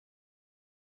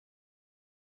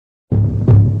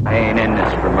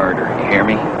this for murder, you hear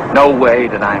me? No way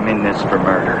that I'm in this for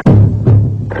murder.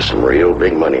 There's some real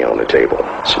big money on the table.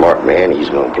 Smart man, he's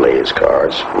gonna play his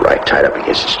cards right tight up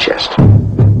against his chest.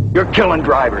 You're killing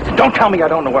drivers. Don't tell me I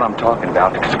don't know what I'm talking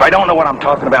about, because if I don't know what I'm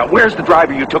talking about, where's the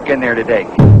driver you took in there today?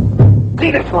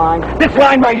 See this line? This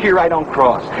line right here I don't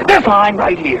cross. This line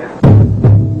right here.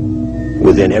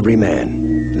 Within every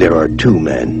man, there are two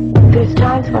men. There's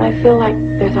times when I feel like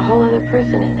there's a whole other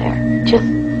person in there. Just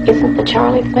isn't the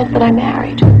Charlie Smith that I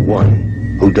married.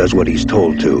 One who does what he's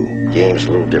told to. Game's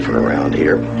a little different around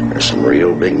here. There's some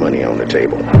real big money on the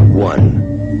table.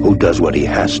 One who does what he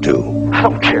has to. I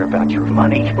don't care about your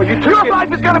money. Well, your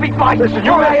life is gonna be fine. Listen,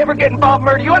 you and I ever get involved in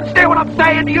murder. You understand what I'm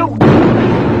saying to you?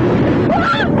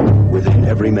 Within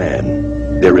every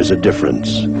man, there is a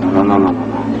difference.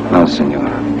 No, senor.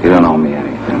 You don't owe me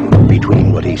anything.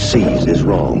 Between what he sees is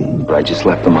wrong. But I just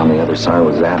left him on the other side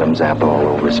with Adam's apple all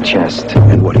over his chest.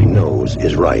 And what he knows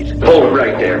is right. Hold it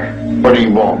right there. What do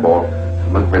you want, boy?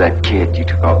 Look for that kid you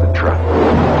took off the truck.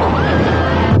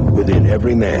 Within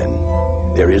every man,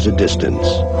 there is a distance.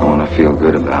 I want to feel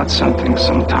good about something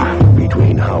sometime.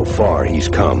 Between how far he's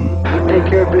come. We take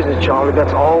care of business, Charlie.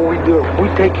 That's all we do. We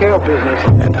take care of business.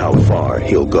 And how far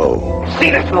he'll go. See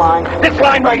this line? This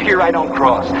line right here I don't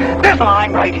cross. This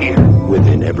line right here.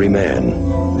 Within every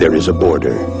man, there is a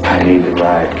border. I need the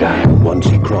riot gun. Once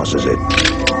he crosses it,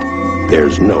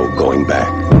 there's no going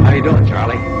back. How you doing,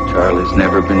 Charlie? Charlie's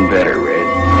never been better,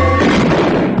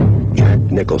 Red. Jack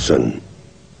Nicholson.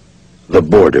 The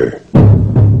border.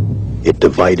 It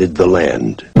divided the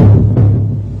land.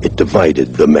 It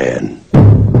divided the man.